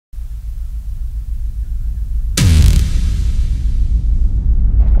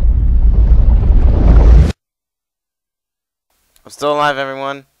still alive,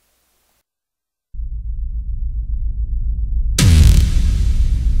 everyone.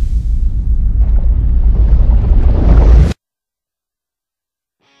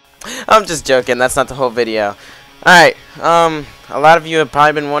 I'm just joking, that's not the whole video. Alright, a lot of you have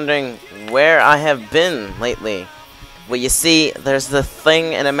probably been wondering where I have been lately. Well, you see, there's the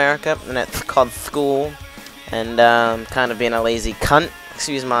thing in America, and it's called school. And, kind of being a lazy cunt.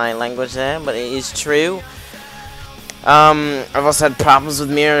 Excuse my language there, but it is true. I've also had problems with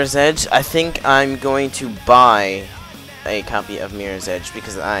Mirror's Edge. I think I'm going to buy a copy of Mirror's Edge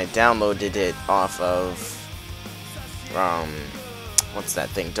because I downloaded it off of, what's that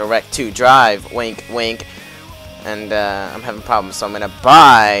thing? Direct2Drive, wink, wink. And, I'm having problems, so I'm gonna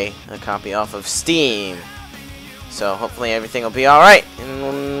buy a copy off of Steam. So, hopefully everything will be alright, and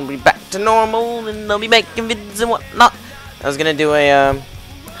we'll be back to normal, and they'll be making vids and whatnot. I was gonna do a,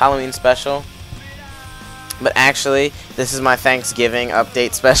 Halloween special. But actually, this is my Thanksgiving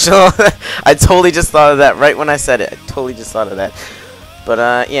update special. I totally just thought of that right when I said it. I totally just thought of that.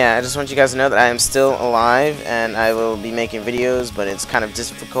 But, yeah, I just want you guys to know that I am still alive, and I will be making videos, but it's kind of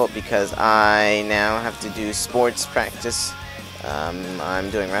difficult because I now have to do sports practice. I'm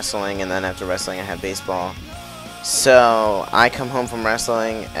doing wrestling, and then after wrestling I have baseball. So, I come home from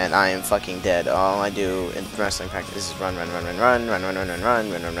wrestling, and I am fucking dead. All I do in wrestling practice is run, get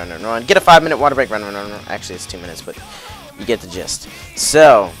a 5-minute water break, run. Actually, it's 2 minutes, but you get the gist.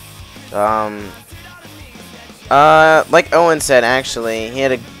 So, like Owen said, actually, he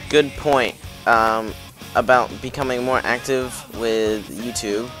had a good point, about becoming more active with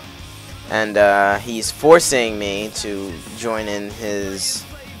YouTube. And, he's forcing me to join in his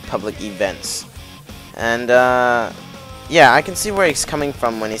public events. And, yeah, I can see where he's coming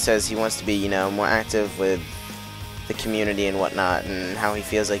from when he says he wants to be, you know, more active with the community and whatnot, and how he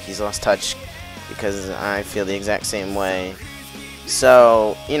feels like he's lost touch, because I feel the exact same way.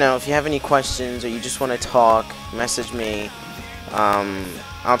 So, you know, if you have any questions or you just want to talk, message me.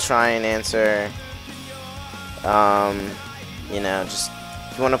 I'll try and answer. You know, just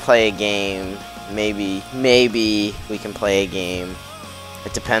if you want to play a game, maybe we can play a game.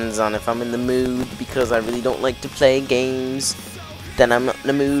 It depends on if I'm in the mood, because I really don't like to play games that I'm not in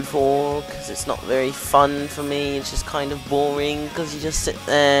the mood for, because it's not very fun for me. It's just kind of boring, because you just sit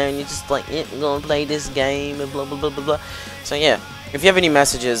there and you're just like, yeah, I'm gonna play this game and blah blah blah blah blah. So yeah, if you have any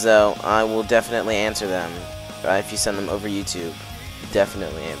messages though, I will definitely answer them. If you send them over YouTube,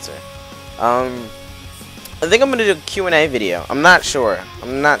 definitely answer. I think I'm gonna do a Q&A video. I'm not sure.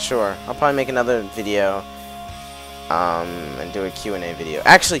 I'll probably make another video. And do a Q&A video.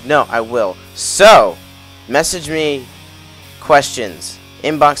 Actually, no, I will. So, message me questions.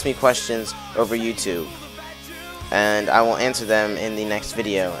 Inbox me questions over YouTube. And I will answer them in the next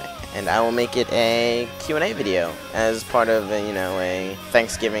video. And I will make it a Q&A video as part of, you know, a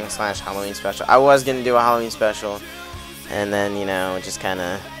Thanksgiving / Halloween special. I was going to do a Halloween special. And then, you know, just kind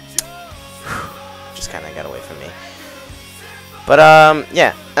of got away from me. But,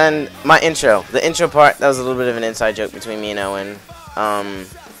 yeah, and my intro. The intro part, that was a little bit of an inside joke between me and Owen.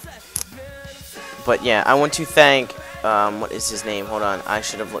 But, yeah, I want to thank, what is his name? Hold on, I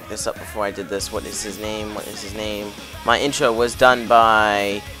should have looked this up before I did this. What is his name? My intro was done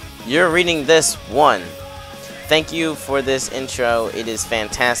by You're Reading This One. Thank you for this intro. It is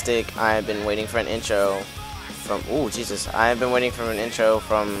fantastic. I've been waiting for an intro from, I've been waiting for an intro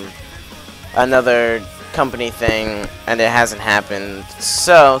from another company thing, and it hasn't happened.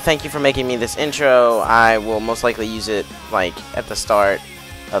 So thank you for making me this intro. I will most likely use it like at the start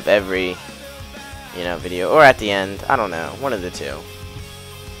of every, you know, video, or at the end. I don't know, one of the two.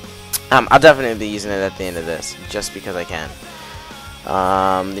 I'll definitely be using it at the end of this, just because I can.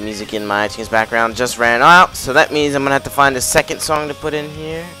 The music in my iTunes background just ran out, so that means I'm gonna have to find a second song to put in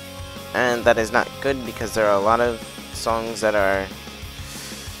here, and that is not good because there are a lot of songs that are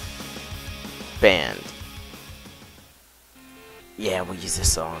banned. Yeah, we'll use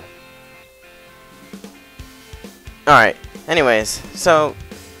this song. Alright, anyways, so,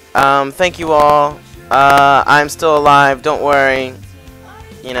 thank you all. I'm still alive, don't worry.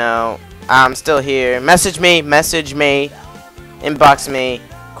 You know, I'm still here. Message me, inbox me,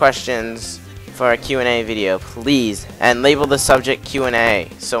 questions for a Q&A video, please. And label the subject Q&A,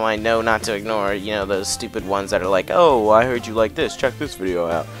 so I know not to ignore, you know, those stupid ones that are like, oh, I heard you like this, check this video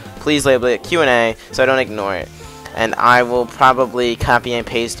out. Please label it Q&A, so I don't ignore it. And I will probably copy and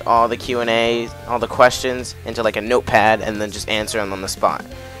paste all the Q&A, all the questions, into like a notepad, and then just answer them on the spot.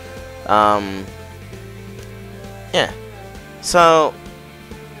 Yeah. So,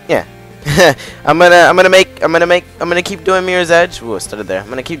 yeah. I'm gonna keep doing Mirror's Edge. Ooh, I started there. I'm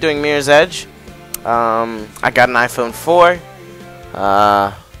gonna keep doing Mirror's Edge. I got an iPhone 4.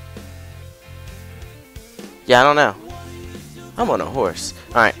 Yeah, I don't know. I'm on a horse.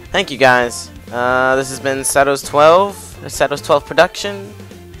 Alright, thank you guys. This has been Satos 12, a Satos 12 production.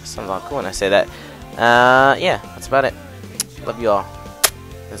 Sounds all cool when I say that. Yeah, that's about it. Love you all.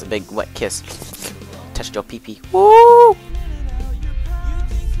 There's a big wet kiss. Touched your pee-pee. Woo!